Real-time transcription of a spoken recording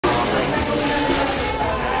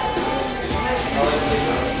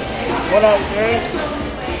What up, man?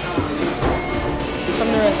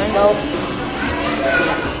 Something to think of.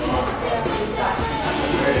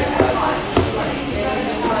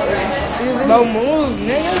 Bro, move,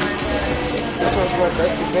 nigga. That's what's my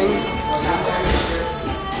dusty face.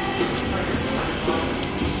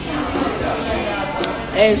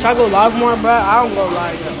 Hey, should I go live more, bro? I don't go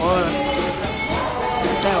live at all.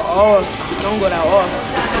 At all. Don't go that all.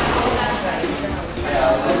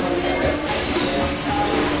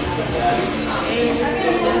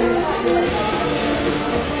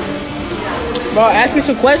 Bro, ask me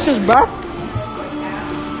some questions, bro.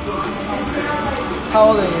 How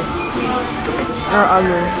old are you? You're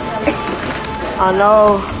ugly. I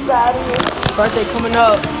know. Birthday coming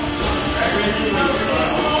up.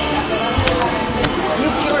 You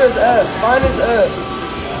cute as F. Fine as F.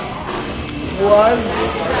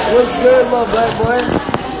 What's good, little black boy?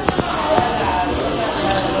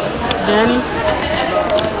 Danny.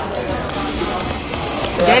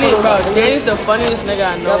 Danny, bro. Danny's the funniest nigga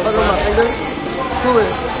I know. Y'all fucking with my fingers? Who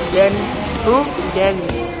is? Danny. Who? Danny.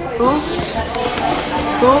 Who?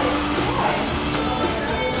 Who?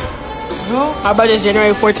 Who? My birthday's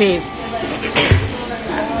January 14th.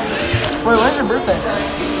 Wait, when's your birthday?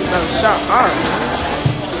 No, shut up.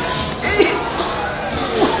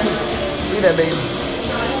 Look at that baby.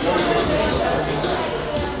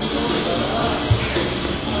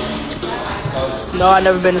 No, I've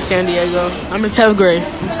never been to San Diego. I'm in 10th grade.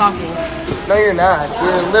 I'm sophomore. No, you're not.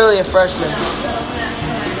 You're literally a freshman.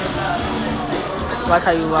 I like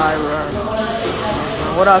how you lie, bro.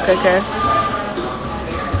 What up, KK?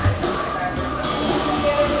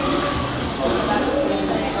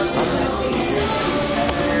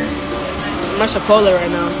 I'm at Chipotle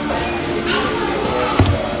right now.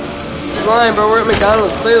 He's lying, bro. We're at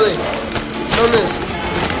McDonald's, clearly. Show this.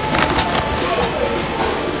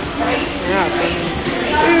 Yeah, baby.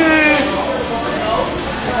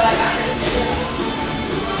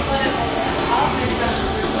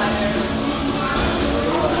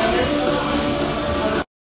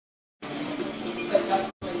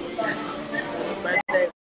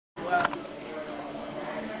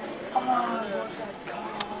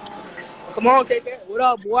 Come on, KK. What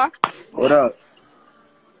up, boy? What up?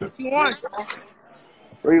 What you want?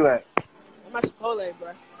 Where you at? I'm at Chipotle,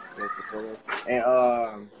 bro.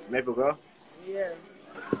 And, Maple Grove? Yeah.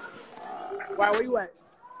 Why, where you at?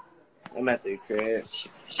 I'm at the crib.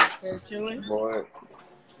 Yeah, chilling. Bored.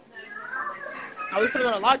 Oh, we finna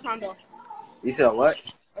go to Lifetime, though. You said what?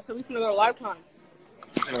 I said we finna go to Lifetime.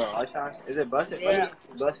 Lifetime? Is it busting? Yeah.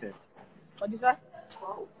 Busting. What'd you say?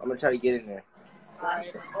 I'm gonna try to get in there.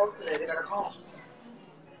 Alright.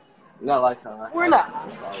 Not Lifetime. We're not.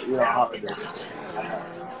 You know, holiday.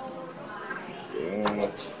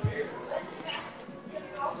 Yeah.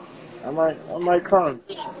 I might come.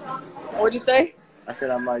 What'd you say? I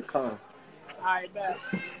said I might come. Alright, bet.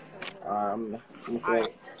 I'm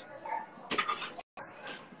Alright.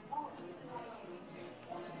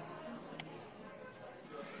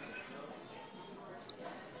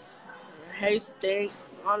 Hey, Stink.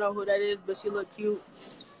 I don't know who that is, but she look cute.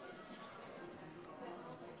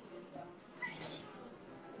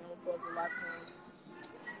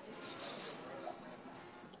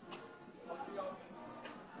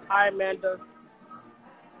 Hi, Amanda.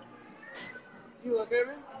 You look at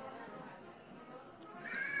me?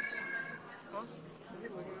 Huh? Is he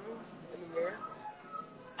looking at me? In the mirror?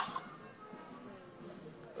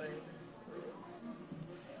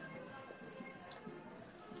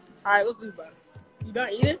 Alright, let's do that. You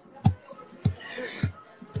done eating?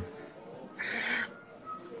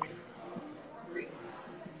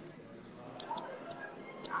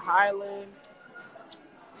 Highland.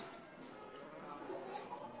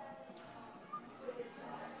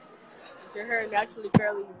 Is your hair naturally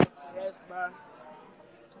curly? Yes, bro.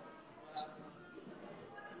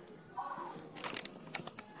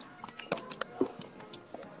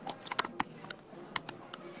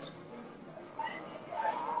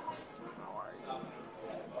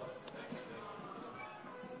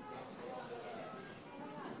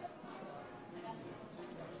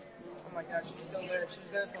 Oh my gosh, she's still there. She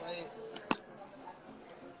was there till 8.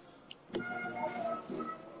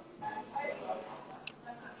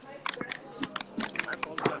 My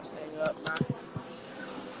phone's not staying up, man.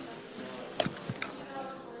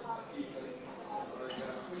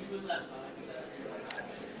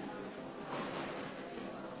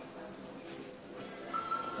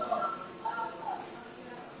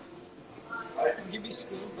 Could you be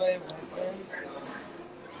schooled by a white man?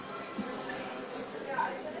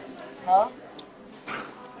 Huh?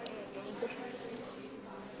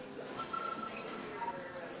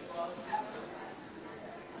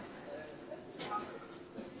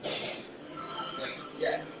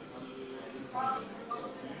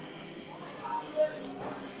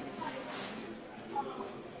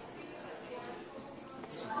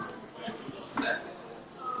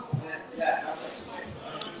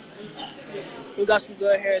 You got some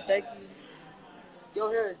good hair, thank you. Your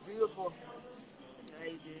hair is beautiful. Yeah,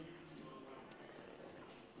 you did.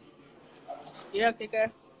 Yeah, take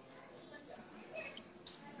care.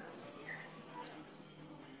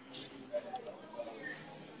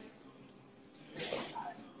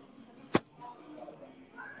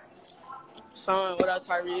 Son, what up,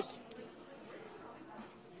 Tyrese?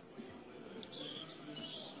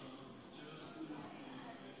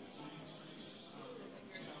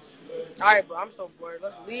 Alright, bro, I'm so bored.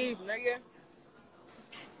 Let's leave, nigga.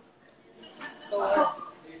 Go away.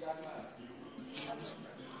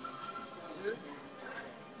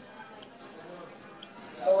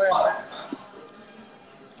 Go away.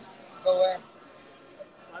 Go away.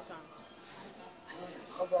 My time.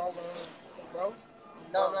 I'll go. Bro?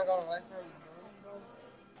 No, I'm not going away.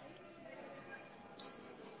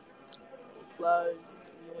 Plug.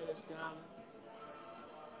 You in this gun.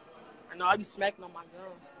 I know I be smacking on my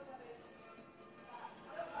gun.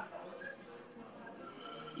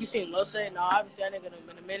 You seen Lil Say? No, I haven't seen that nigga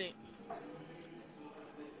in a minute.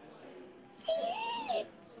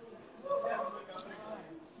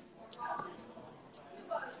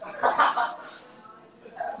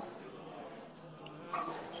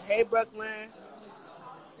 Hey, Brooklyn.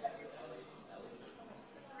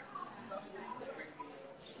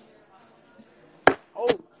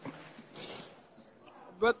 Oh,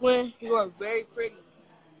 Brooklyn, you are very pretty.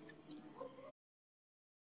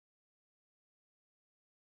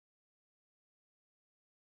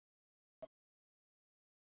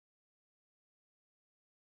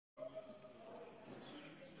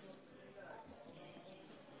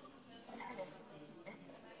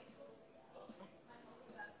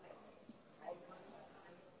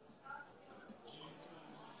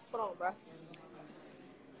 Hold on, bro.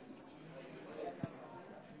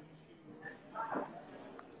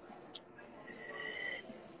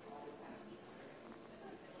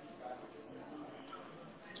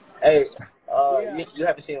 Hey, Yeah. you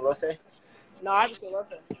haven't seen Lil Say? No, I haven't seen Lil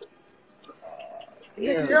Say.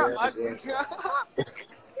 Yeah, You're yeah, ugly.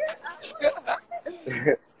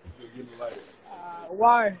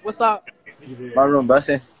 Why? What's up? My room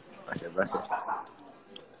busting. I said busting.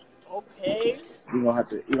 Okay. You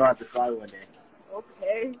gonna have to slide one day.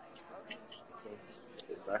 Okay.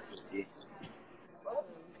 It's busting, G.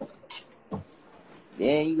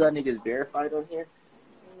 Damn, you got niggas verified on here?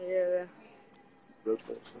 Yeah. Real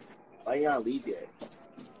quick. Why y'all leave yet?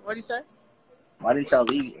 What do you say? Why didn't y'all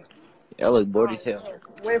leave yet? Y'all look bored as hell.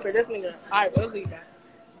 Wait for this nigga. Alright, let's leave that.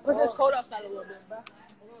 Cause it's cold outside a little bit, bro.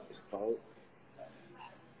 It's cold.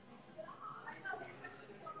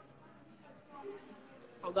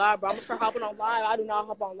 Oh God, bro, I'm gonna start hopping on live. I do not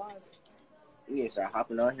hop on live. You need to start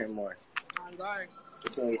hopping on here more. Oh God.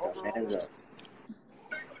 It's gonna get some fans up.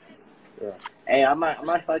 Yeah. Hey, I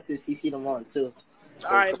might slide to the CC tomorrow too. So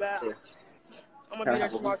Alright, bet. I'm gonna be there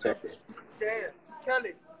have a tomorrow week too. check it. Damn.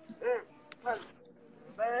 Kelly. Kelly.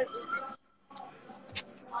 Man.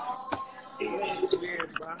 Weird,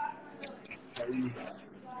 bro.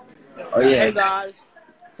 Oh yeah. Hey guys.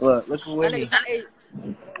 Look who with That me. nigga, hey,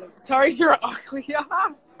 sorry, you're ugly.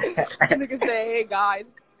 Nigga say, hey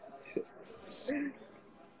guys.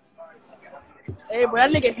 Hey, bro,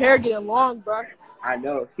 that nigga hair getting long, bro. I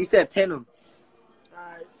know. He said pin him.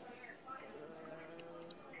 Alright.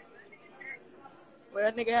 Where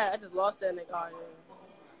that nigga at? I just lost that nigga.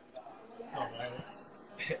 Oh,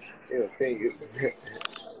 yeah.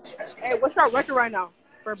 Hey, what's our record right now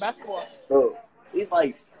for basketball? Bro, he's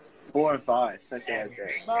like 4 and 5, something like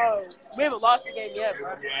that. Bro, we haven't lost the game yet,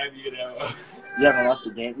 bro. You haven't lost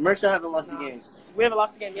the game. Mercer haven't lost the game. We haven't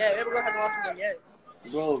lost the game yet. Everyone hasn't lost the game yet.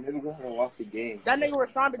 Bro, maybe we haven't lost the game. That nigga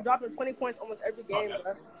Rashawn been dropping 20 points almost every game,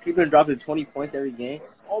 bro. He been dropping 20 points every game.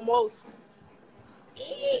 Almost.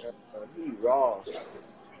 He wrong.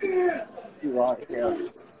 He wrong as hell.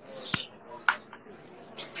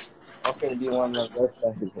 I'm finna be one of those best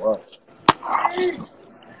guys as well.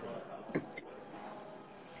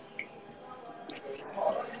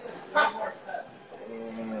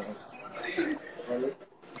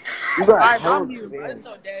 You got Alright, hell I'm of you, bro. It's fans.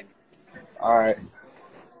 so dead. Alright.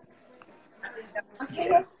 Is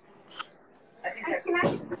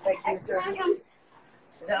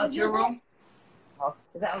that out your room? Huh?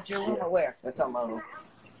 Is that out your room or where? That's not my room.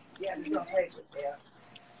 Yeah, we're gonna take it.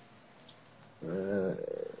 Yeah.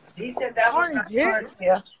 He said that was Orange, not yeah. hard.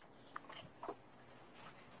 Yeah.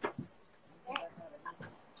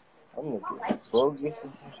 I'm gonna get bogus.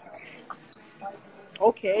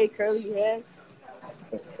 Okay, curly hair.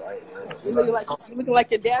 You looking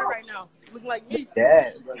like your dad right now. You looking like me.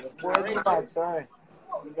 Dad, brother. Boy, you my son.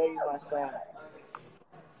 You know you my son.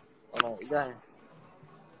 Hold on, you got him.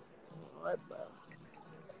 What, bro?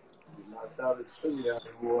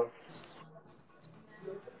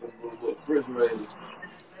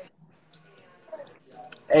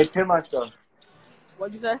 Hey, pin my stuff.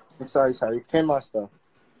 What'd you say? I'm sorry. Pin my stuff.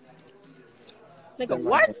 Nigga, Pin my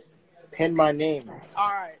what? name. Pin my name.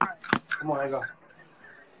 Alright. Come on, I go.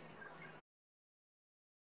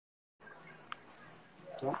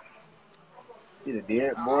 See the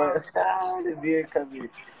beard, boy? The beard come here.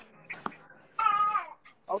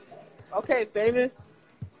 Okay, famous.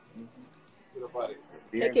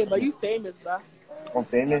 Okay, but you famous, bro. I'm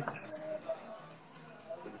famous?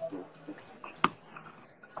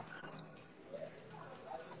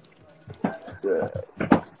 Yeah.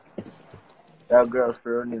 That girl's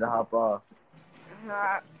for real need to hop off.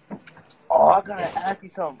 Oh, I gotta ask you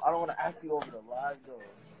something. I don't want to ask you over the live, though.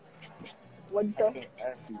 What'd you I say? can't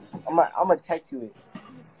ask you. I'm gonna text you it.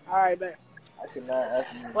 Alright, bet. I cannot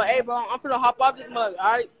ask you. Well, hey, bro, I'm finna hop off this mug,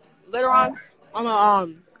 alright? Later on, I'm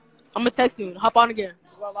gonna text you and hop on again.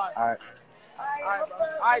 Go live. Alright. Alright, bro.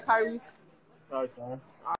 Alright, Tyrese. Sorry, son.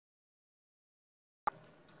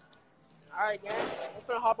 Alright, gang. I'm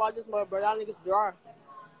finna hop on this mug, bro. Y'all niggas dry.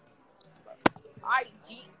 Alright,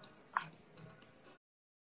 G.